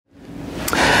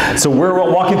So we're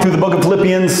walking through the book of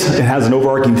Philippians. It has an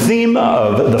overarching theme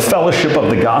of the fellowship of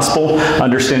the gospel.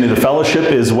 Understanding the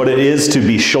fellowship is what it is to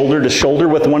be shoulder to shoulder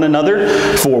with one another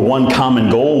for one common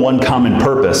goal, one common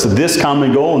purpose. This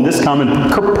common goal and this common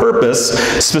purpose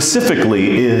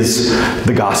specifically is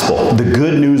the gospel, the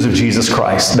good news of Jesus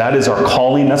Christ. That is our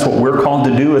calling. That's what we're called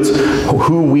to do. It's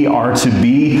who we are to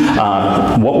be,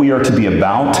 what we are to be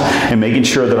about, and making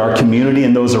sure that our community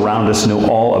and those around us know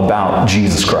all about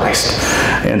Jesus Christ.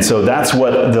 And so that's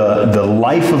what the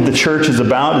life of the church is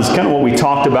about. Is kind of what we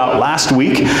talked about last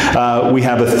week. We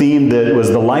have a theme that was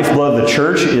the lifeblood of the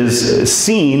church is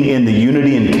seen in the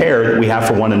unity and care that we have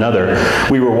for one another.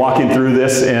 We were walking through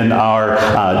this in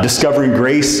our Discovering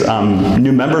Grace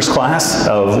new members class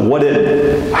of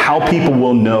how people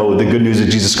will know the good news of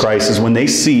Jesus Christ is when they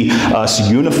see us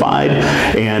unified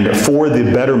and for the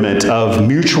betterment of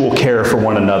mutual care for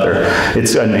one another.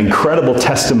 It's an incredible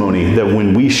testimony that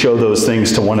when we show those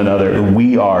things to one another,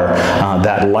 we are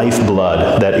that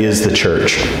lifeblood that is the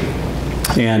church.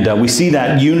 And we see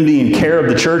that unity and care of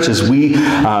the church as we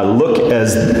look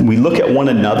at one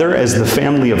another as the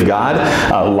family of God.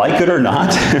 Like it or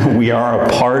not, we are a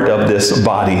part of this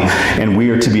body, and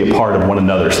we are to be a part of one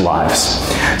another's lives.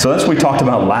 So that's what we talked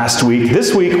about last week.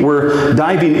 This week, we're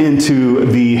diving into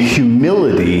the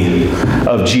humility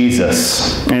of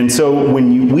Jesus. And so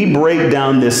when we break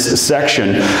down this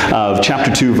section of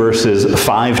chapter 2, verses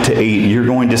 5 to 8, you're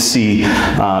going to see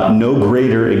no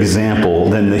greater example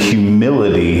than the humility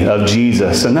of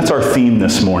Jesus. And that's our theme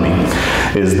this morning,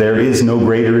 is there is no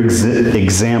greater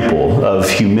example of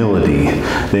humility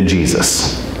than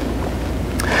Jesus.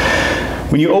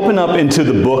 When you open up into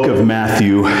the book of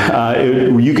Matthew,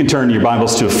 you can turn your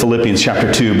Bibles to Philippians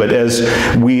chapter 2, but as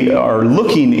we are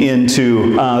looking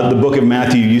into the book of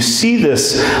Matthew, you see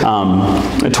this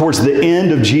towards the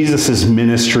end of Jesus'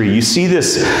 ministry, you see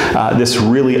this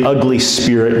really ugly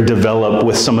spirit develop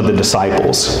with some of the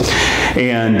disciples.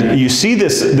 And you see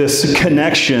this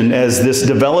connection as this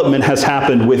development has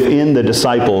happened within the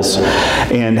disciples,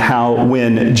 and how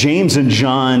when James and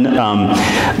John,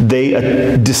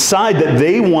 they decide that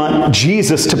they want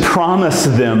Jesus to promise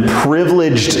them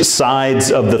privileged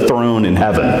sides of the throne in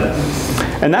heaven.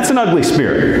 And that's an ugly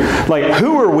spirit. Like,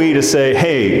 who are we to say,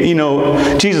 hey,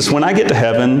 Jesus, when I get to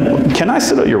heaven, can I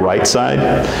sit at your right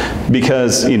side?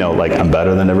 Because, I'm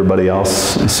better than everybody else.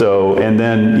 So, and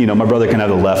then, my brother can have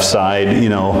the left side,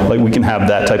 we can have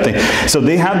that type thing. So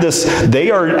they have this,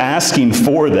 they are asking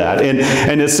for that.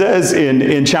 And it says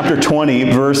in chapter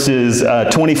 20, verses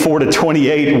 24 to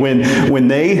 28, when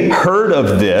they heard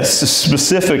of this,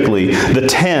 specifically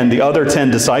the other 10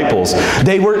 disciples,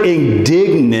 they were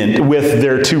indignant with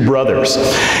their two brothers.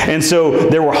 And so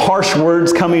there were harsh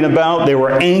words coming about. There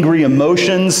were angry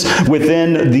emotions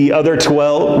within the other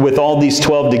 12, with all these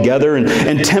 12 together,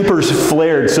 and tempers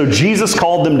flared. So Jesus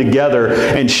called them together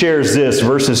and shares this,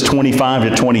 verses 25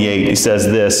 to 28. He says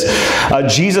this,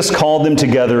 Jesus called them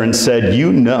together and said,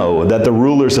 "You know that the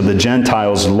rulers of the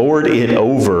Gentiles lord it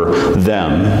over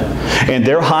them, and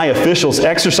their high officials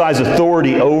exercise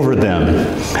authority over them.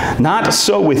 Not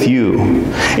so with you.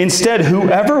 Instead,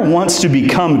 whoever wants to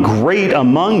become great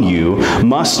among you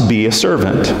must be a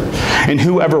servant. And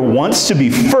whoever wants to be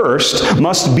first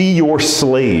must be your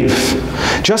slave.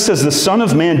 Just as the Son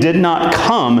of Man did not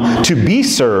come to be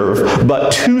served,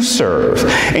 but to serve,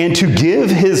 and to give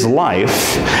his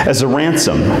life as a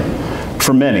ransom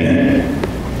for many."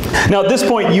 Now at this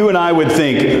point, you and I would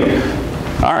think,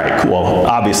 all right, well,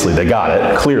 obviously they got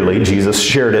it. Clearly, Jesus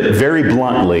shared it very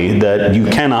bluntly that you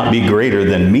cannot be greater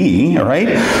than me, all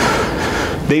right?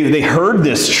 They heard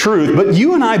this truth, but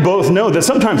you and I both know that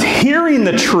sometimes hearing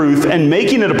the truth and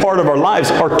making it a part of our lives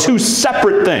are two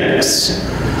separate things.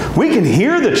 We can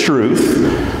hear the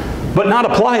truth, but not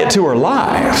apply it to our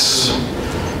lives.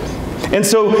 And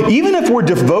so even if we're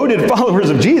devoted followers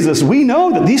of Jesus, we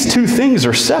know that these two things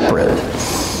are separate.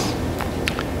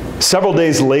 Several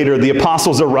days later, the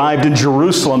apostles arrived in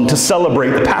Jerusalem to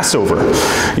celebrate the Passover.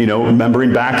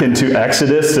 Remembering back into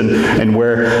Exodus and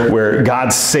where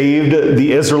God saved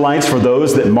the Israelites for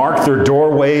those that marked their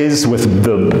doorways with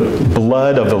the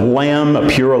blood of the lamb, a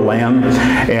pure lamb.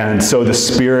 And so the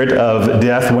spirit of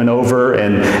death went over,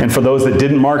 and for those that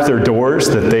didn't mark their doors,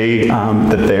 that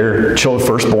their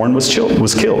firstborn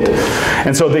was killed.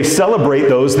 And so they celebrate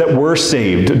those that were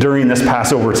saved during this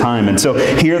Passover time. And so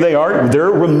here they are,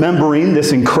 they're remembering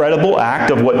this incredible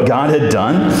act of what God had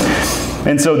done.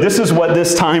 And so this is what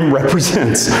this time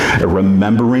represents,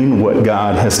 remembering what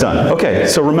God has done. Okay,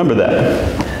 so remember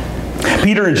that.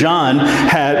 Peter and John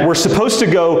were supposed to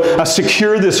go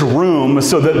secure this room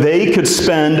so that they could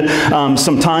spend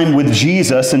some time with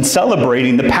Jesus and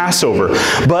celebrating the Passover.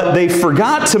 But they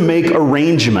forgot to make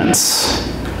arrangements.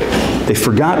 They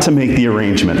forgot to make the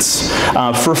arrangements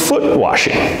for foot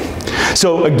washing.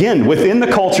 So again, within the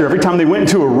culture, every time they went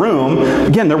into a room,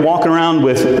 again, they're walking around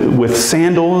with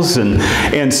sandals.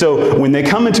 And so when they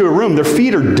come into a room, their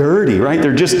feet are dirty, right?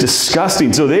 They're just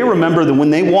disgusting. So they remember that when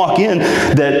they walk in,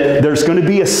 that there's going to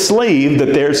be a slave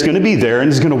that there's going to be there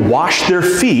and is going to wash their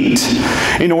feet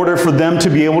in order for them to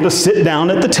be able to sit down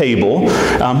at the table,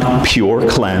 pure,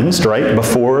 cleansed, right,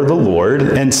 before the Lord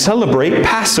and celebrate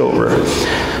Passover.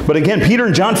 But again, Peter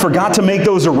and John forgot to make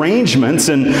those arrangements,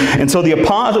 and so the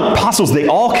apostles, they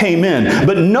all came in,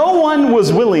 but no one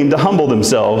was willing to humble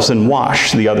themselves and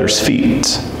wash the other's feet.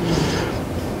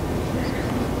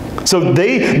 So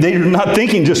they're not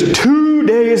thinking just 2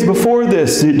 days before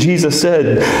this that Jesus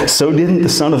said, so didn't the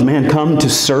Son of Man come to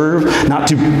serve, not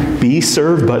to be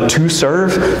served, but to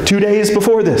serve? 2 days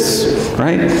before this,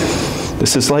 right?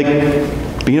 This is like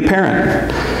being a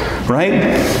parent,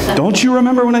 right? Don't you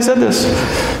remember when I said this?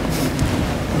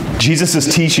 Jesus is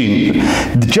teaching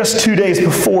just 2 days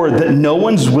before that no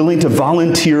one's willing to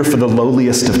volunteer for the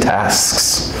lowliest of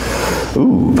tasks.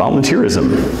 Ooh,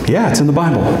 volunteerism. Yeah, it's in the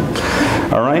Bible.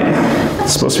 All right?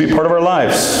 It's supposed to be part of our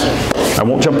lives. I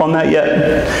won't jump on that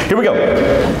yet. Here we go.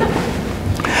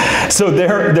 So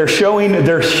they're showing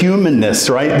their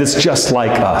humanness, right? That's just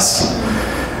like us.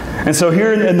 And so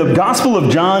here in the Gospel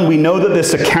of John, we know that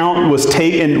this account was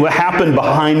taken, what happened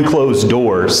behind closed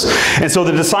doors. And so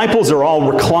the disciples are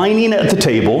all reclining at the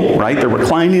table, right? They're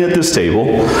reclining at this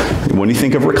table. When you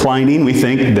think of reclining, we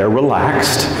think they're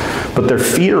relaxed, but their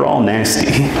feet are all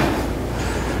nasty.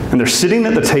 And they're sitting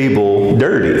at the table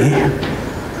dirty.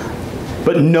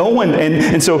 But no one,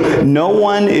 and so no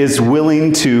one is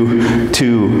willing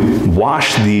to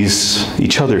wash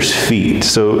each other's feet.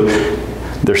 So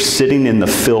they're sitting in the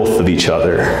filth of each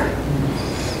other.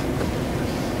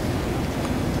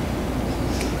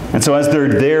 And so as they're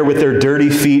there with their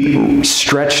dirty feet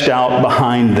stretched out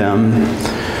behind them,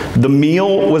 the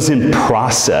meal was in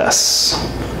process.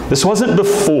 This wasn't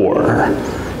before.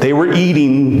 They were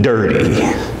eating dirty.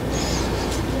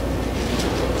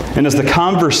 And as the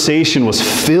conversation was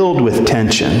filled with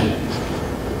tension,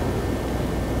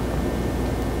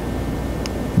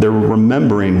 they're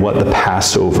remembering what the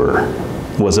Passover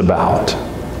was about.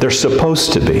 They're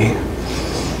supposed to be.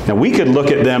 Now we could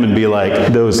look at them and be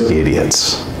like, those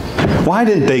idiots. Why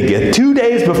didn't they get 2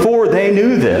 days before they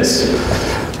knew this?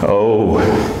 Oh,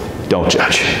 don't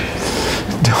judge.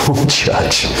 Don't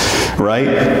judge,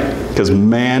 right? Because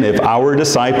man, if I were a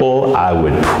disciple, I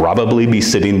would probably be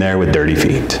sitting there with dirty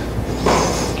feet.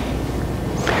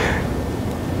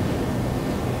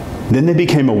 Then they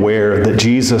became aware that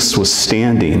Jesus was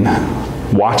standing,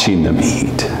 watching them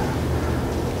eat.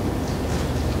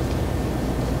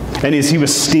 And as he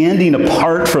was standing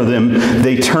apart from them,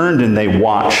 they turned and they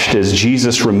watched as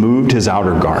Jesus removed his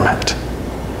outer garment,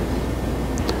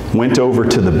 went over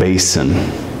to the basin,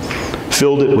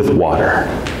 filled it with water,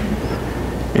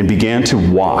 and began to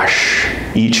wash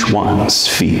each one's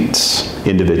feet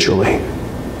individually.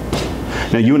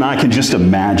 Now you and I can just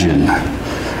imagine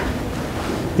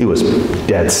it was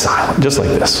dead silent, just like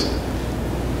this.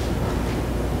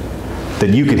 That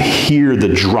you could hear the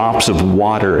drops of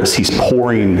water as he's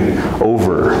pouring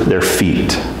over their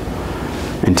feet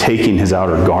and taking his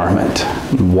outer garment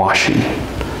and washing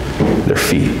their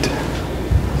feet.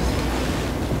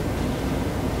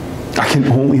 I can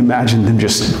only imagine them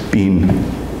just being,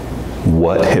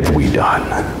 what have we done?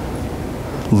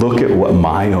 Look at what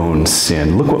my own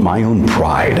sin, look what my own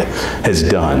pride has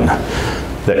done,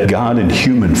 that God in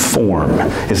human form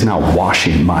is now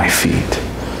washing my feet.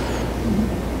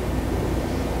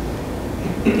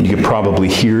 You could probably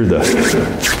hear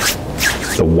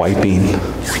the wiping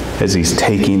as he's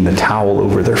taking the towel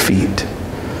over their feet.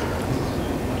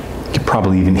 You could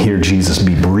probably even hear Jesus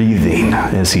be breathing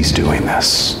as he's doing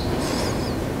this.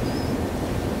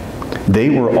 They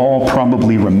were all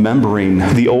probably remembering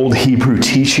the old Hebrew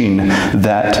teaching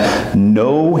that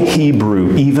no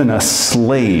Hebrew, even a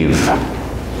slave,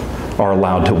 are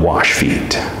allowed to wash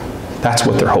feet. That's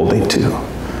what they're holding to.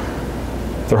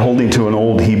 They're holding to an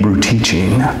old Hebrew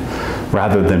teaching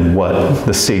rather than what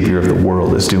the Savior of the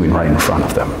world is doing right in front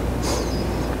of them.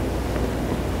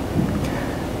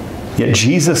 Yet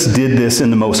Jesus did this in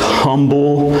the most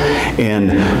humble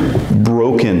and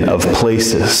broken of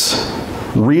places,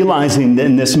 realizing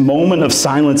in this moment of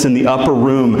silence in the upper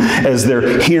room, as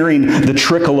they're hearing the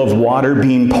trickle of water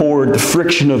being poured, the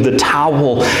friction of the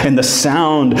towel, and the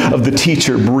sound of the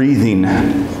teacher breathing,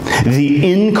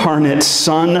 the incarnate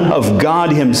Son of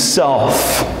God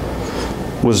himself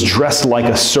was dressed like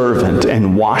a servant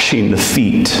and washing the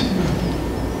feet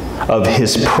of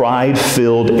his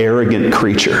pride-filled, arrogant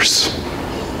creatures.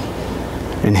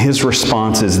 And his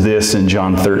response is this in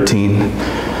John 13.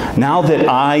 Now that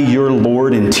I, your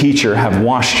Lord and teacher, have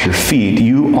washed your feet,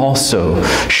 you also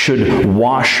should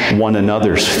wash one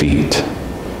another's feet.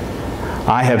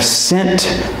 I have set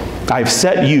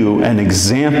you an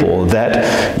example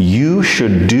that you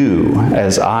should do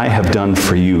as I have done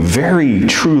for you. Very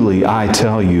truly, I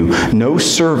tell you, no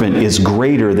servant is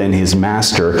greater than his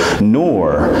master,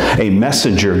 nor a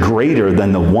messenger greater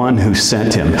than the one who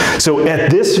sent him. So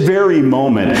at this very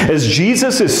moment, as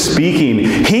Jesus is speaking,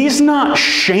 he's not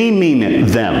shaming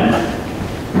them.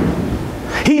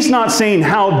 He's not saying,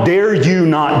 how dare you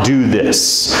not do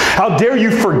this? How dare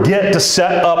you forget to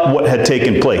set up what had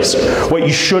taken place, what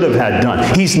you should have had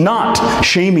done? He's not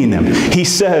shaming them. He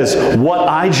says, what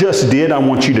I just did, I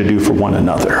want you to do for one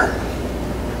another.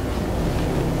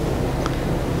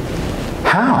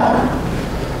 How?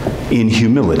 In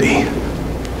humility.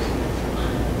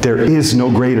 There is no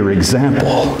greater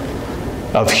example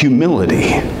of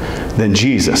humility than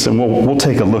Jesus. And we'll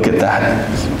take a look at that.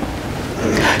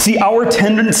 See, our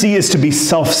tendency is to be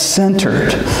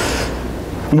self-centered.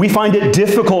 We find it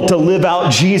difficult to live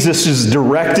out Jesus'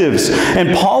 directives.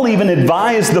 And Paul even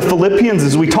advised the Philippians,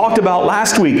 as we talked about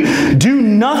last week, do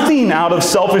nothing out of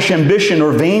selfish ambition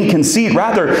or vain conceit.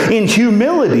 Rather, in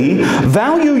humility,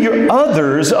 value your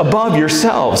others above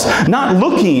yourselves, not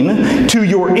looking to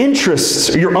your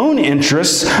interests, your own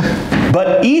interests,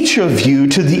 but each of you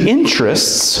to the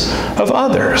interests of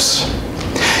others.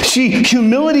 See,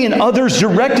 humility and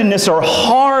others-directedness are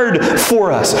hard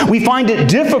for us. We find it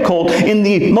difficult in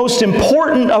the most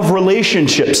important of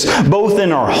relationships, both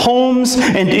in our homes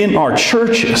and in our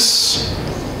churches.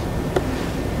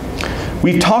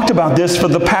 We've talked about this for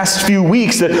the past few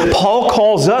weeks, that Paul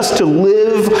calls us to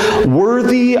live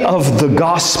worthy of the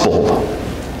gospel.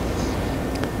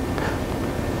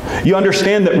 You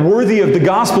understand that worthy of the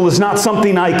gospel is not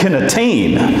something I can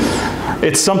attain.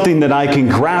 It's something that I can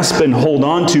grasp and hold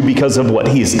on to because of what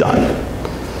he's done.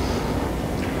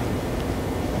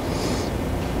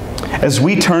 As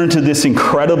we turn to this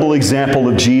incredible example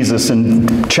of Jesus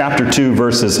in chapter 2,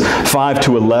 verses 5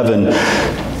 to 11,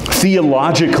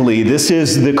 theologically, this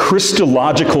is the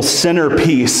Christological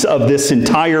centerpiece of this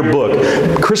entire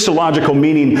book. Christological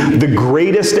meaning the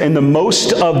greatest and the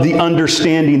most of the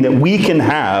understanding that we can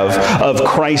have of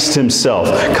Christ himself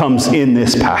comes in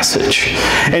this passage.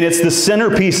 And it's the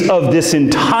centerpiece of this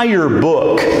entire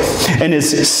book and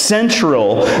is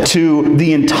central to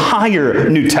the entire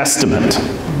New Testament.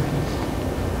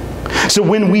 So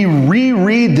when we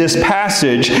reread this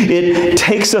passage, it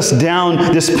takes us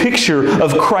down this picture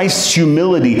of Christ's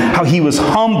humility, how he was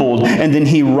humbled and then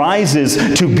he rises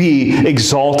to be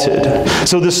exalted.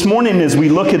 So this morning, as we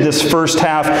look at this first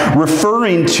half,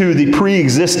 referring to the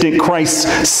pre-existent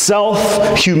Christ's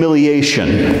self-humiliation,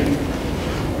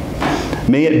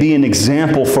 may it be an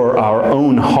example for our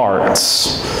own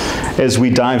hearts. As we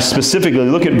dive specifically,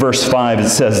 look at verse 5, it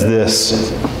says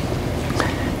this.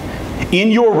 In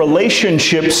your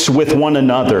relationships with one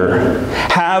another,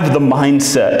 have the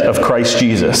mindset of Christ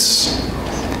Jesus.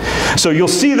 So you'll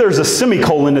see there's a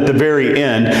semicolon at the very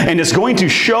end, and it's going to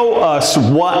show us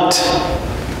what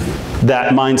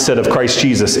that mindset of Christ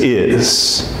Jesus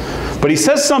is. But he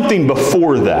says something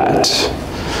before that.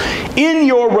 In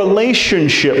your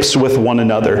relationships with one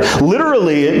another.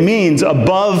 Literally, it means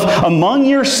among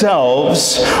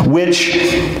yourselves, which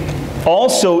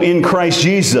also in Christ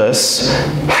Jesus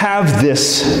have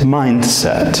this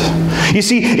mindset. You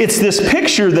see, it's this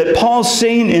picture that Paul's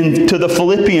saying to the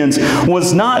Philippians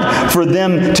was not for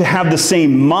them to have the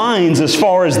same minds as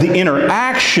far as the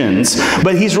interactions,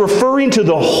 but he's referring to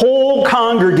the whole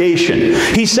congregation.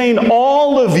 He's saying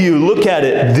all of you look at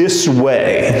it this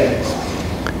way.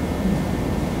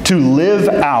 To live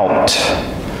out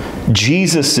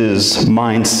Jesus'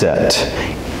 mindset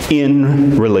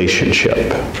in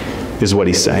relationship is what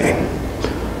he's saying.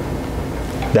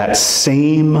 That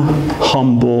same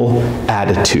humble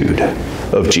attitude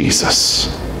of Jesus.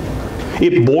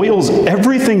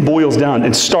 Everything boils down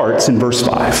and starts in verse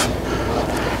 5.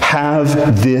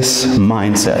 Have this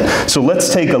mindset. So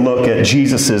let's take a look at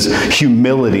Jesus'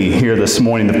 humility here this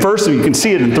morning. The first, you can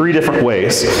see it in three different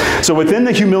ways. So within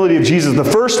the humility of Jesus, the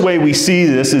first way we see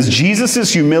this is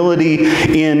Jesus' humility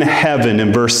in heaven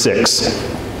in verse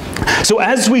 6. So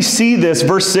as we see this,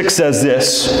 verse 6 says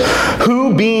this,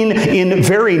 who being in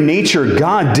very nature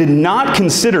God did not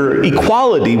consider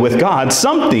equality with God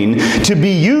something to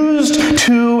be used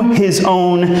to his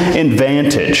own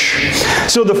advantage.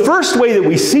 So the first way that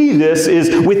we see this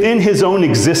is within his own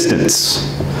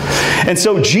existence. And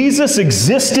so Jesus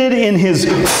existed in his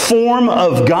form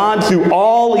of God through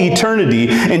all eternity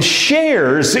and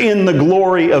shares in the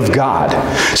glory of God.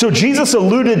 So Jesus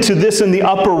alluded to this in the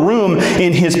upper room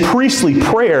in his priestly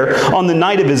prayer on the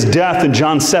night of his death in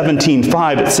John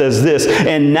 17:5. It says this,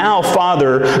 "And now,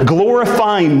 Father,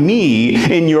 glorify me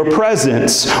in your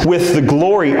presence with the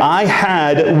glory I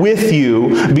had with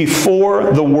you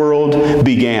before the world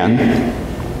began."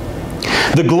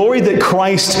 The glory that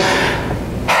Christ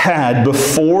had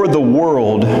before the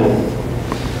world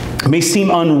may seem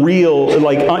unreal,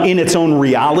 like in its own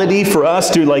reality for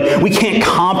us to, we can't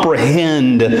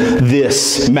comprehend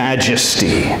this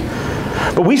majesty.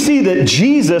 But we see that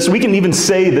Jesus, we can even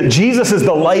say that Jesus is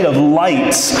the light of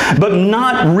lights, but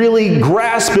not really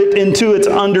grasp it into its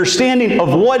understanding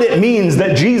of what it means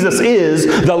that Jesus is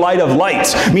the light of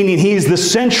lights, meaning he's the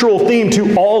central theme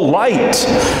to all light.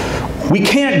 We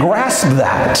can't grasp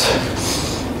that.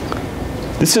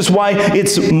 This is why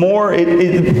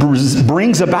it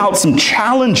brings about some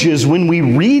challenges when we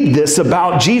read this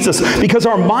about Jesus, because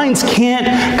our minds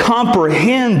can't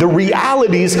comprehend the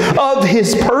realities of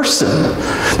his person.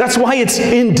 That's why it's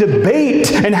in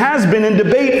debate and has been in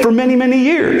debate for many, many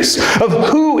years of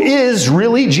who is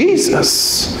really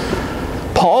Jesus.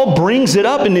 Paul brings it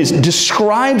up and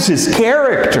describes his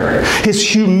character, his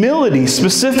humility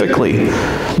specifically.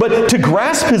 But to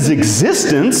grasp his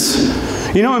existence,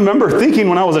 I remember thinking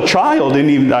when I was a child, and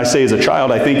even I say as a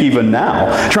child, I think even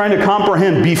now, trying to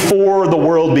comprehend before the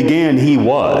world began, he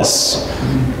was.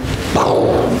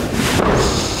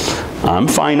 I'm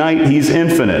finite, he's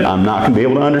infinite. I'm not going to be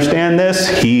able to understand this.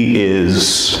 He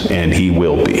is, and he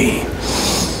will be.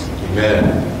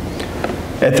 Amen.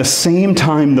 At the same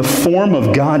time, the form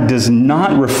of God does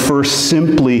not refer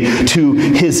simply to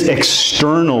his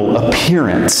external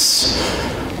appearance,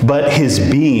 but his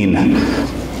being.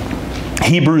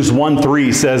 Hebrews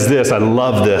 1:3 says this, I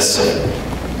love this.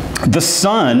 The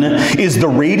Son is the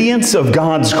radiance of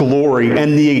God's glory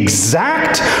and the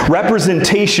exact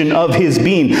representation of his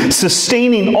being,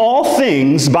 sustaining all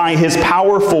things by his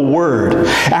powerful word.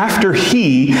 After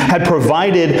he had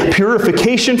provided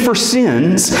purification for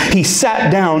sins, he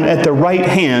sat down at the right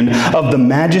hand of the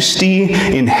majesty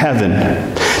in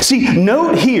heaven. See,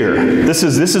 note here, this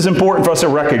is important for us to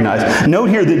recognize. Note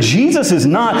here that Jesus is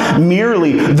not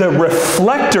merely the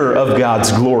reflector of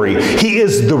God's glory. He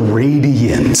is the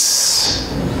radiance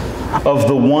of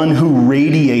the one who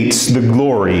radiates the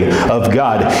glory of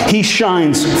God. He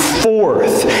shines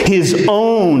forth his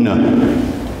own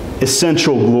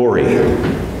essential glory.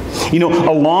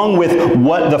 Along with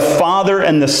what the Father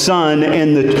and the Son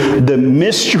and the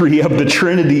mystery of the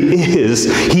Trinity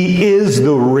is, he is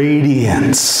the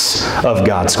radiance of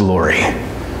God's glory.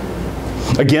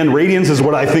 Again, radiance is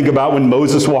what I think about when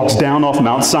Moses walks down off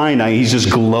Mount Sinai. He's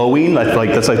just glowing.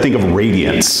 That's I think of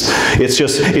radiance. It's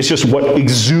just what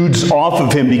exudes off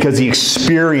of him because he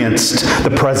experienced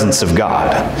the presence of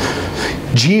God.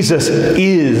 Jesus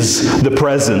is the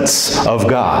presence of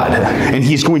God, and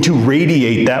he's going to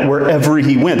radiate that wherever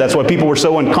he went. That's why people were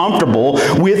so uncomfortable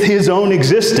with his own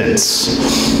existence.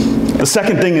 The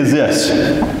second thing is this.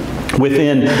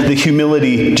 Within the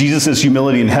humility, Jesus'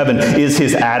 humility in heaven is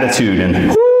his attitude.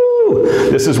 And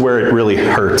this is where it really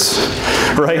hurts,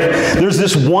 right? There's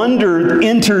this wonder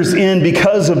enters in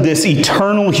because of this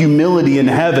eternal humility in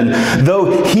heaven.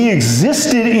 Though he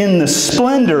existed in the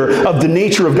splendor of the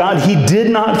nature of God, he did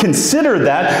not consider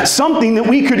that something that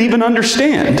we could even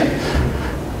understand.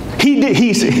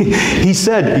 He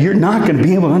said, you're not going to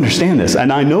be able to understand this,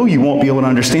 and I know you won't be able to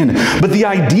understand it. But the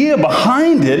idea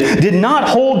behind it did not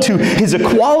hold to his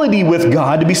equality with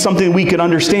God to be something we could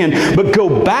understand, but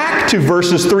go back to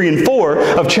verses 3 and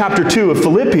 4 of chapter 2 of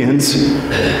Philippians,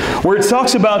 where it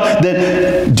talks about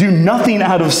that do nothing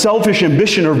out of selfish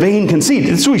ambition or vain conceit.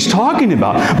 That's what he's talking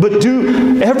about. But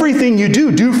do everything you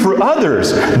do for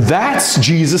others. That's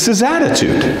Jesus'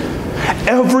 attitude.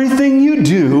 Everything you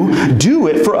do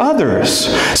it for others,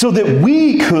 so that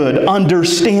we could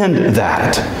understand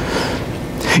that.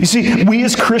 You see, we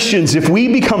as Christians, if we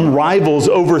become rivals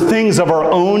over things of our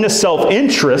own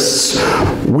self-interests,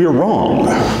 we're wrong.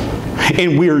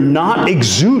 And we're not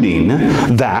exuding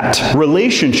that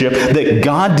relationship that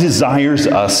God desires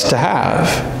us to have.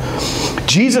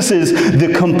 Jesus is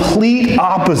the complete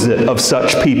opposite of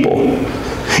such people.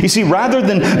 You see, rather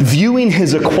than viewing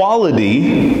his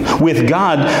equality with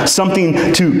God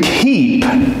something to keep,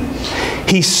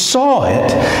 he saw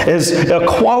it as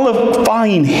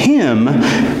qualifying him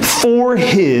for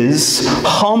his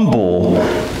humble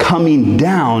coming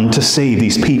down to save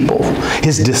these people,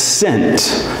 his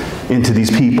descent into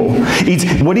these people.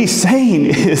 What he's saying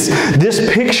is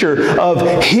this picture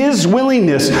of his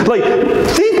willingness. Like,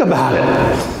 think about it.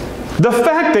 The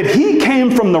fact that he came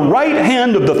from the right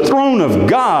hand of the throne of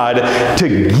God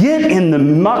to get in the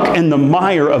muck and the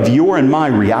mire of your and my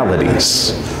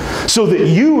realities, so that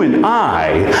you and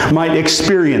I might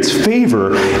experience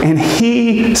favor, and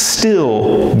he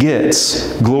still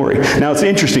gets glory. Now, it's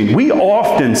interesting. We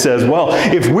often says, well,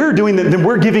 if we're doing that, then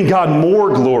we're giving God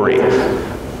more glory.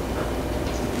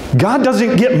 God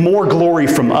doesn't get more glory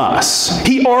from us.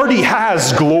 He already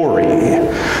has glory.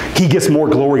 He gets more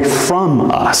glory from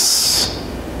us.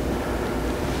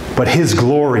 But his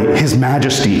glory, his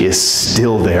majesty is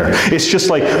still there. It's just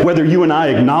like whether you and I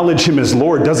acknowledge him as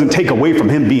Lord doesn't take away from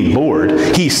him being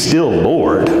Lord. He's still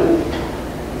Lord.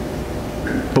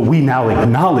 But we now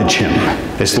acknowledge him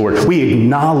as Lord. We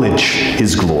acknowledge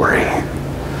his glory.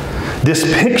 This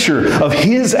picture of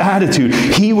his attitude,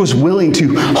 he was willing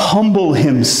to humble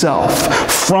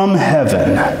himself from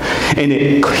heaven. And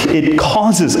it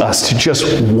causes us to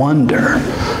just wonder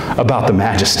about the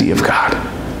majesty of God,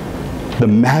 the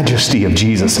majesty of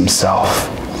Jesus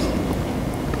himself.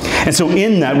 And so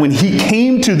in that, when he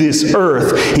came to this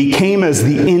earth, he came as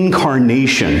the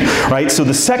incarnation, right? So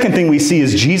the second thing we see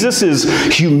is Jesus'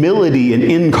 humility and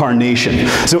incarnation.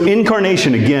 So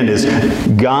incarnation, again, is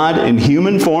God in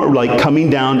human form, like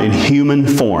coming down in human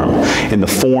form, in the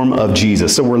form of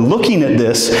Jesus. So we're looking at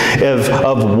this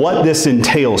of what this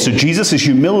entails. So Jesus'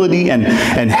 humility and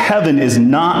heaven is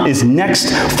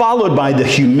next, followed by the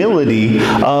humility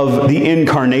of the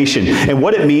incarnation. And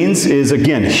what it means is,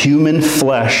 again, human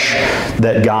flesh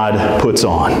that God puts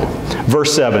on.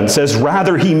 Verse 7 says,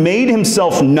 rather he made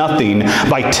himself nothing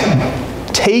by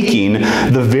taking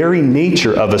the very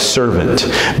nature of a servant,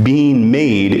 being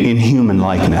made in human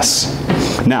likeness.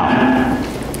 Now,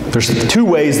 there's two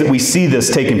ways that we see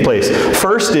this taking place.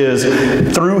 First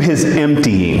is through his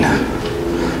emptying.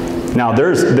 Now,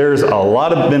 there's been a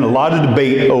lot of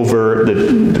debate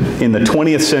in the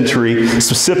 20th century,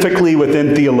 specifically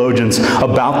within theologians,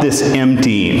 about this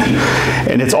emptying.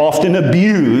 And it's often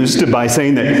abused by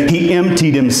saying that he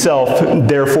emptied himself,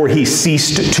 therefore he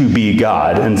ceased to be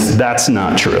God. And that's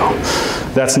not true.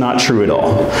 That's not true at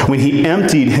all. When he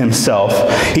emptied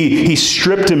himself, he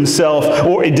stripped himself,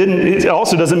 or it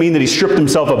also doesn't mean that he stripped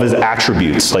himself of his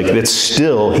attributes. Like, he's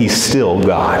still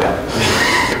God.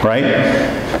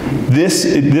 Right? This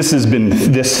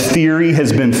theory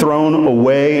has been thrown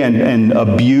away and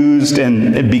abused,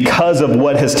 and because of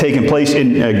what has taken place,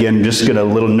 and again, just going to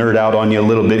little nerd out on you a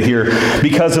little bit here,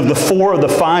 because of the 4 of the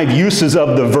 5 uses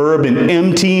of the verb in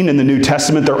emptying in the New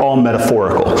Testament, they're all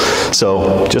metaphorical.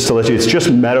 So just to let you, it's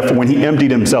just metaphor. When he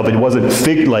emptied himself, it wasn't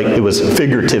it was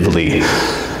figuratively.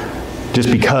 Just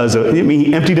because,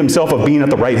 he emptied himself of being at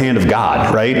the right hand of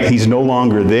God, right? He's no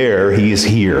longer there, he's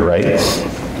here, right?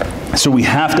 So we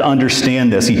have to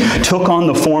understand this. He took on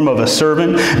the form of a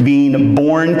servant, being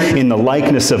born in the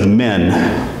likeness of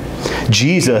men.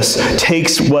 Jesus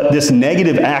takes what this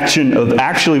negative action of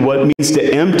actually what it means to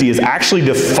empty is actually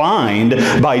defined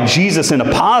by Jesus in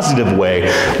a positive way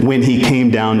when he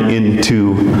came down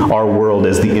into our world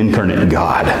as the incarnate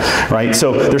God, right?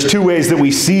 So there's 2 ways that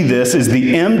we see this, is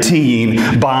the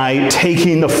emptying by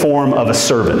taking the form of a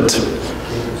servant.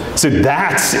 So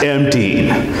that's emptying.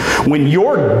 When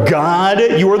you're God,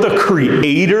 you're the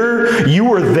creator, you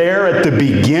were there at the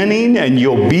beginning and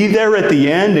you'll be there at the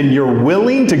end, and you're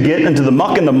willing to get into the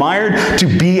muck and the mire to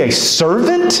be a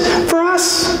servant for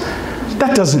us?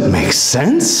 That doesn't make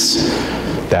sense.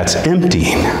 That's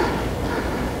emptying.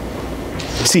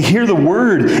 See, here the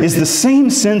word is the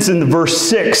same sense in the verse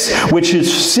 6, which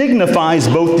signifies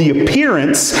both the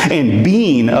appearance and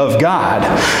being of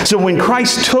God. So when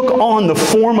Christ took on the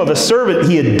form of a servant,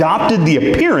 he adopted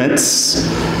the appearance,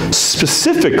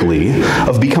 specifically,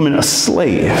 of becoming a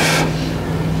slave.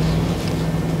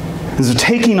 And so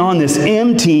taking on this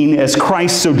emptying, as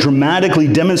Christ so dramatically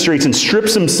demonstrates and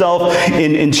strips himself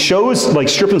and shows,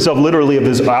 strip himself literally of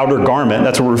his outer garment,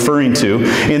 that's what we're referring to,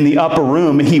 in the upper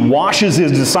room, he washes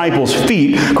his disciples'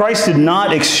 feet. Christ did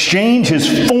not exchange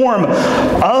his form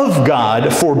of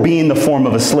God for being the form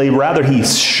of a slave. Rather, he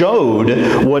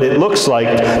showed what it looks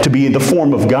like to be the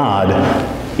form of God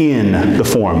in the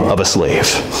form of a slave.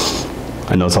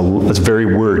 I know it's very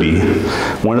wordy.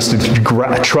 I want us to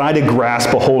try to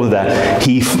grasp a hold of that.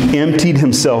 He emptied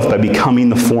himself by becoming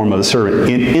the form of a servant,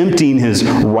 in emptying his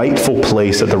rightful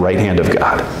place at the right hand of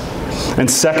God.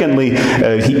 And secondly,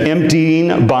 he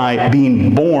emptying by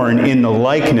being born in the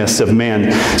likeness of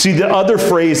man. See, the other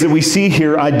phrase that we see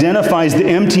here identifies the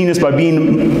emptiness by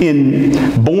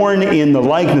being born in the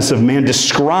likeness of man,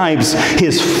 describes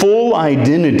his full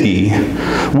identity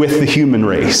with the human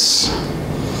race.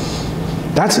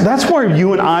 That's where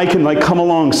you and I can come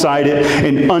alongside it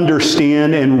and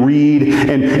understand and read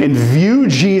and view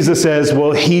Jesus as,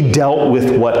 well, he dealt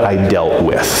with what I dealt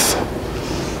with.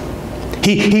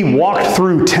 He walked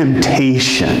through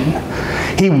temptation.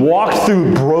 He walked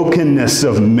through brokenness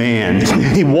of man.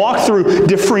 He walked through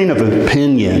differing of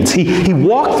opinions. He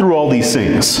walked through all these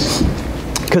things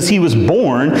because he was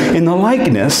born in the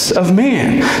likeness of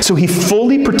man. So he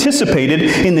fully participated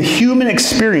in the human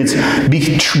experience,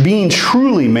 being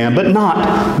truly man, but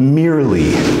not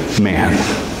merely man.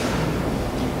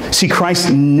 See,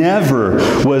 Christ never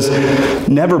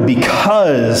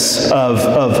because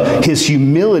of his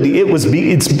humility.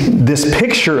 It's this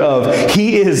picture of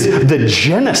he is the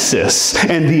genesis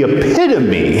and the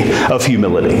epitome of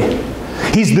humility.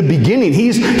 He's the beginning.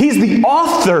 He's the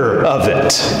author of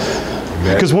it.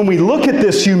 Because when we look at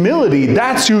this humility,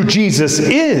 that's who Jesus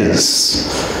is.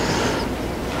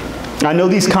 I know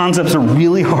these concepts are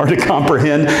really hard to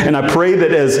comprehend, and I pray that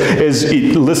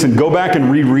listen, go back and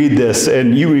reread this,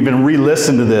 and you even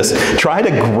re-listen to this. Try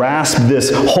to grasp this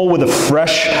whole with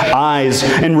fresh eyes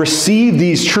and receive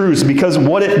these truths, because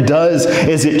what it does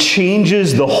is it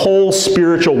changes the whole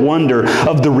spiritual wonder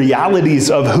of the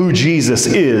realities of who Jesus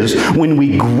is when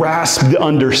we grasp the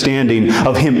understanding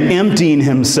of him emptying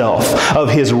himself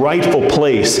of his rightful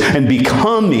place and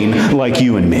becoming like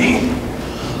you and me.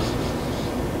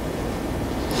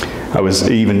 I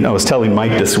was telling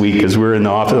Mike this week as we were in the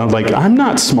office, I'm like, I'm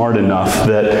not smart enough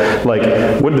that,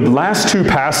 what the last two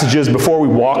passages before we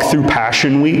walk through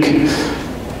Passion Week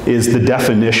is the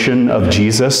definition of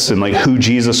Jesus and who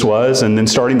Jesus was, and then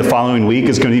starting the following week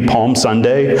is going to be Palm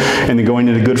Sunday, and then going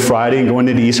into Good Friday and going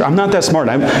into Easter. I'm not that smart.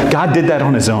 God did that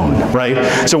on his own,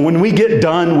 right? So when we get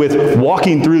done with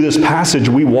walking through this passage,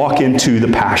 we walk into the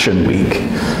Passion Week.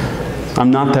 I'm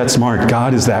not that smart.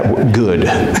 God is that good,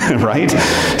 right?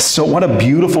 So what a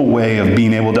beautiful way of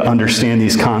being able to understand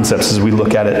these concepts as we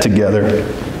look at it together.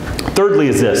 Thirdly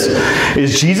is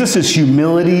Jesus'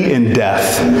 humility in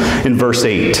death in verse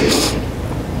 8.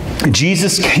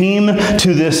 Jesus came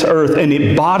to this earth, and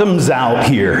it bottoms out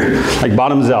here.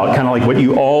 Bottoms out, kind of like what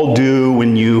you all do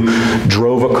when you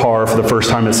drove a car for the first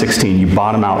time at 16. You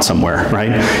bottom out somewhere,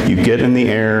 right? You get in the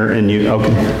air and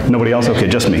okay, nobody else? Okay,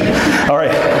 just me. All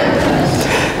right.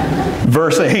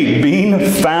 Verse 8, being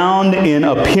found in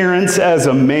appearance as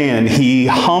a man, he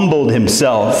humbled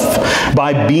himself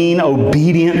by being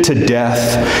obedient to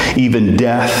death, even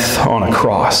death on a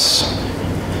cross.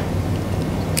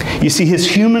 You see, his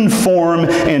human form,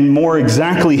 and more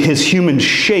exactly his human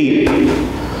shape,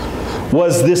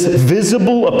 was this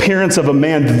visible appearance of a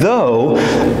man, though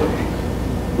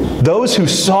those who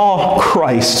saw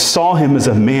Christ saw him as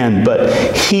a man,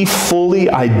 but he fully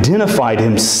identified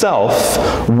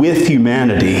himself with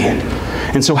humanity.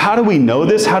 And so how do we know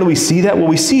this? How do we see that? Well,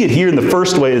 we see it here in the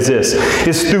first way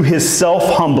is through his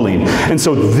self-humbling. And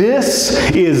so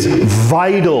this is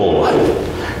vital.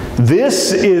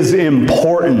 This is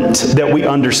important that we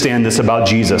understand this about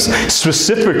Jesus.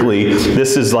 Specifically,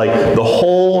 this is the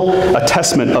whole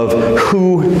testament of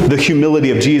who the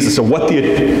humility of Jesus, or what the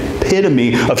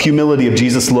epitome of humility of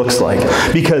Jesus looks like.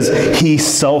 Because he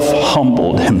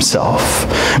self-humbled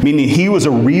himself. Meaning he was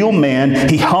a real man.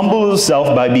 He humbled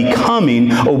himself by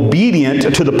becoming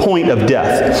obedient to the point of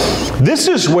death. This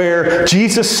is where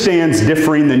Jesus stands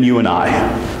differing than you and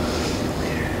I.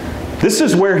 This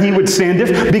is where he would stand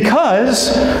different,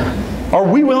 because are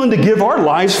we willing to give our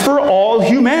lives for all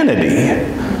humanity?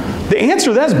 The answer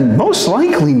to that is most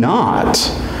likely not.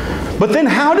 But then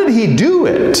how did he do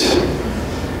it?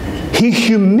 He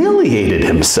humiliated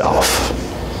himself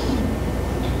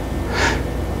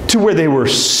to where they were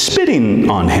spitting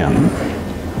on him.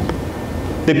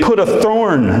 They put a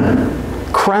thorn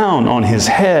crown on his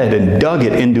head and dug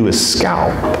it into his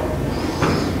scalp.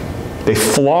 They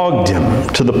flogged him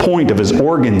to the point of his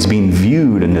organs being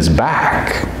viewed in his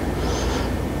back.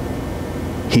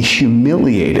 He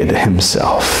humiliated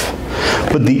himself.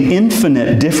 But the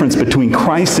infinite difference between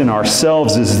Christ and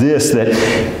ourselves is this, that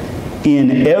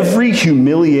in every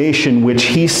humiliation which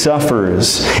he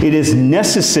suffers, it is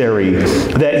necessary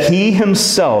that he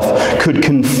himself could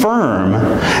confirm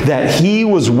that he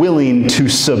was willing to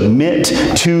submit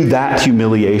to that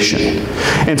humiliation.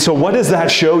 And so what does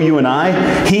that show you and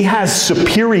I? He has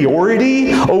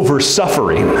superiority over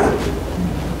suffering.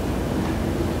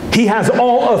 He has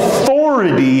all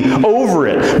authority over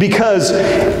it because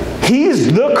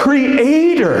he's the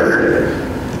creator.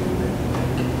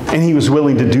 And he was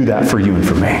willing to do that for you and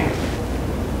for me.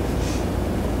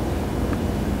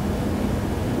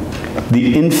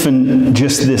 This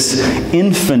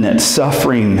infinite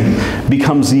suffering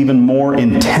becomes even more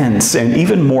intense and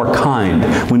even more kind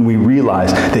when we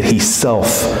realize that he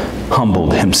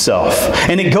humbled himself.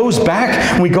 And it goes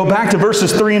back, when we go back to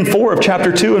verses 3 and 4 of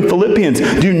chapter 2 in Philippians.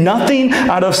 Do nothing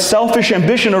out of selfish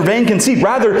ambition or vain conceit.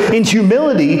 Rather, in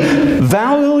humility,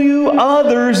 value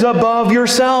others above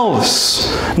yourselves.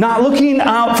 Not looking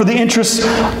out for the interests,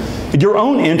 your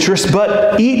own interests,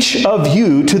 but each of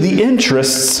you to the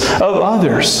interests of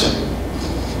others.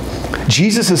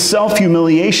 Jesus'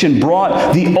 self-humiliation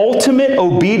brought the ultimate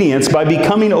obedience by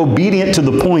becoming obedient to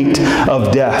the point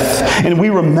of death. And we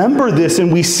remember this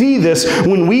and we see this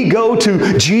when we go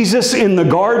to Jesus in the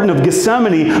Garden of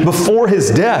Gethsemane before his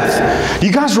death. Do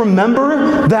you guys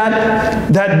remember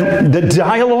the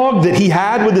dialogue that he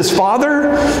had with his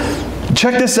Father?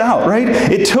 Check this out,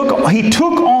 right? He took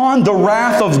on the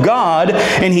wrath of God,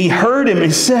 and he heard him.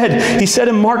 He said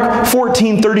in Mark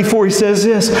 14:34, he says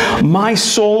this, "My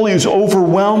soul is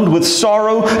overwhelmed with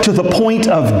sorrow to the point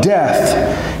of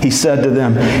death." He said to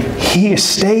them,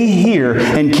 "Stay here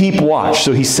and keep watch."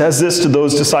 So he says this to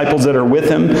those disciples that are with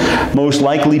him, most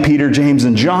likely Peter, James,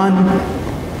 and John.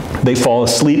 They fall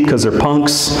asleep because they're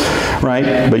punks,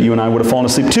 right? But you and I would have fallen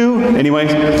asleep too. Anyway,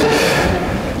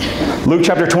 Luke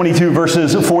chapter 22,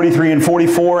 verses 43 and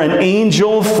 44, an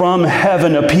angel from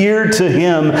heaven appeared to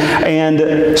him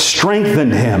and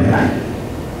strengthened him.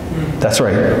 That's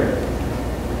right.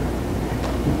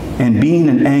 And being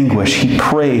in anguish, he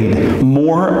prayed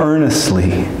more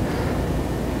earnestly,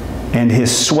 and his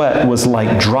sweat was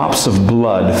like drops of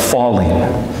blood falling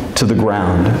to the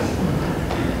ground.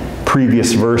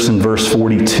 Previous verse in verse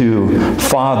 42,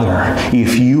 "Father,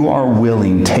 if you are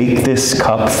willing, take this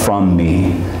cup from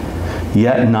me.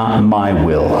 Yet not my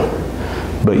will,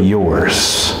 but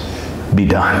yours be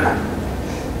done."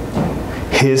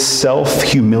 His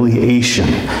self-humiliation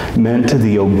meant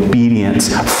the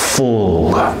obedience,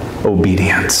 full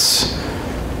obedience,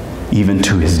 even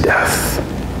to his death.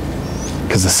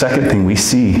 Because the second thing we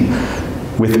see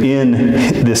within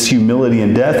this humility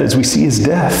and death is we see his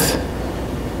death.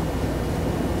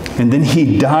 And then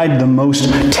he died the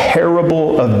most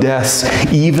terrible of deaths,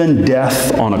 even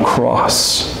death on a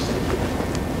cross.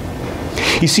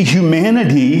 You see,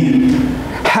 humanity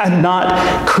had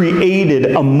not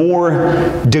created a more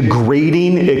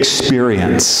degrading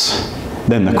experience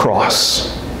than the cross.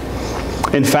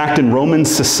 In fact, in Roman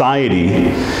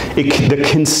society, the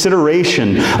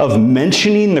consideration of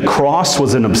mentioning the cross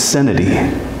was an obscenity.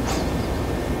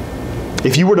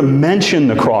 If you were to mention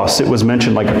the cross, it was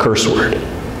mentioned like a curse word.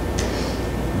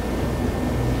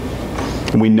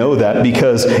 And we know that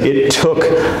because it took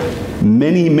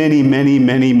many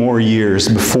more years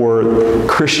before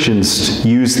Christians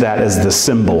used that as the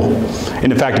symbol.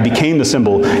 And in fact, it became the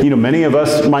symbol. You know, many of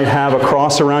us might have a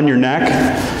cross around your neck.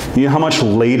 You know how much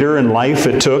later in life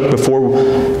it took before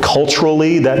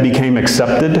culturally that became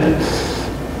accepted?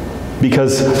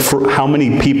 Because for how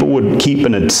many people would keep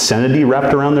an obscenity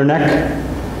wrapped around their neck?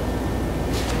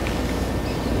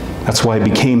 That's why it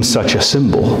became such a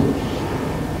symbol.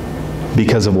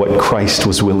 Because of what Christ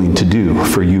was willing to do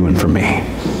for you and for me.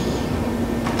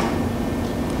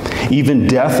 Even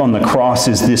death on the cross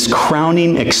is this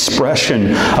crowning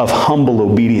expression of humble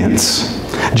obedience.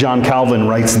 John Calvin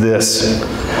writes this,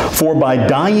 "For by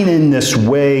dying in this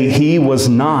way, he was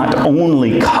not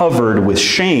only covered with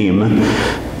shame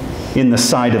in the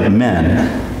sight of men,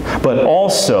 but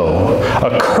also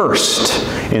accursed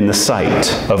in the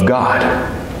sight of God."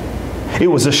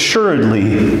 It was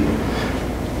assuredly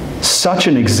such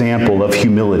an example of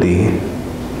humility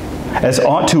as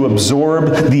ought to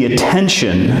absorb the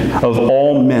attention of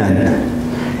all men.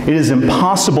 It is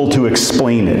impossible to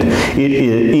explain it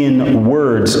in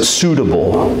words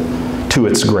suitable to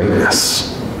its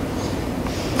greatness.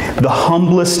 The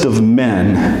humblest of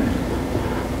men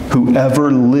who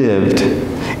ever lived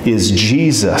is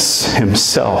Jesus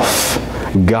himself,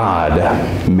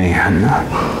 God-man.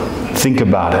 Think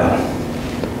about it.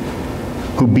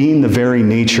 Who being the very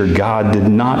nature God did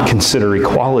not consider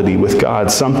equality with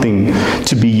God something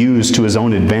to be used to his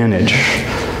own advantage,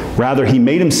 Rather, he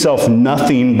made himself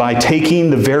nothing by taking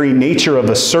the very nature of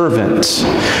a servant,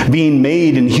 being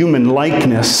made in human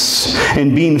likeness,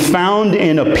 and being found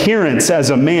in appearance as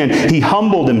a man. He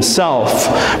humbled himself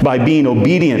by being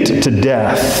obedient to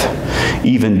death,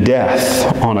 even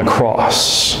death on a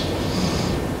cross.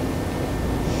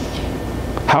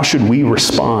 How should we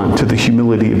respond to the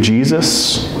humility of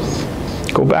Jesus?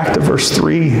 Go back to verse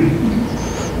 3.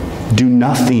 Do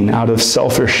nothing out of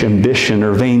selfish ambition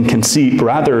or vain conceit.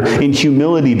 Rather, in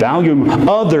humility, value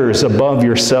others above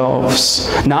yourselves,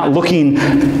 not looking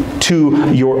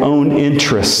to your own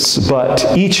interests,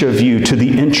 but each of you to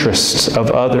the interests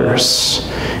of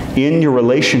others. In your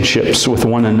relationships with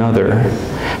one another,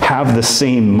 have the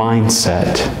same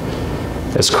mindset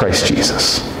as Christ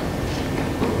Jesus.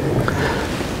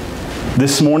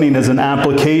 This morning, as an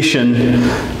application,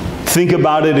 think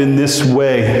about it in this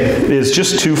way. It's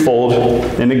just twofold,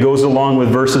 and it goes along with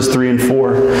verses 3 and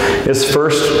 4.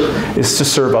 First is to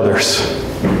serve others.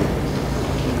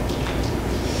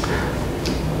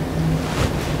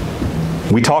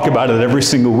 We talk about it every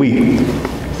single week.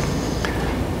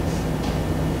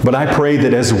 But I pray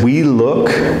that as we look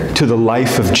to the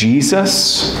life of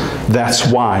Jesus, that's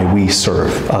why we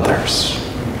serve others.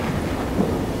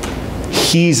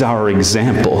 He's our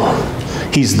example.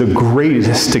 He's the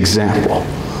greatest example.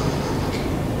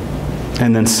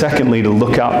 And then secondly, to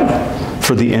look out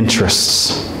for the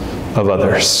interests of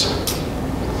others.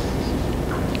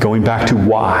 Going back to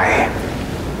why.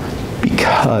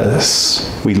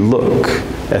 Because we look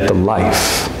at the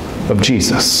life of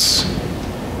Jesus.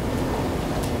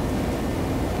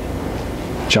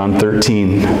 John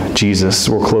 13, Jesus,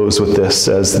 we'll close with this,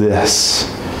 says this: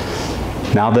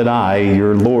 "Now that I,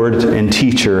 your Lord and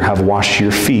teacher, have washed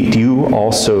your feet, you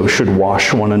also should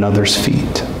wash one another's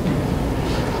feet.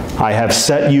 I have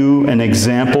set you an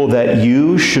example that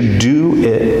you should do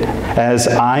it as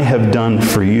I have done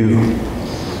for you.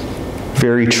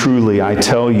 Very truly, I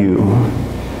tell you,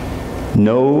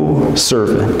 no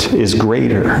servant is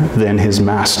greater than his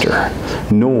master,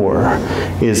 nor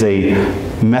is a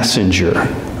messenger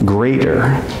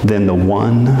greater than the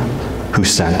one who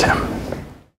sent him."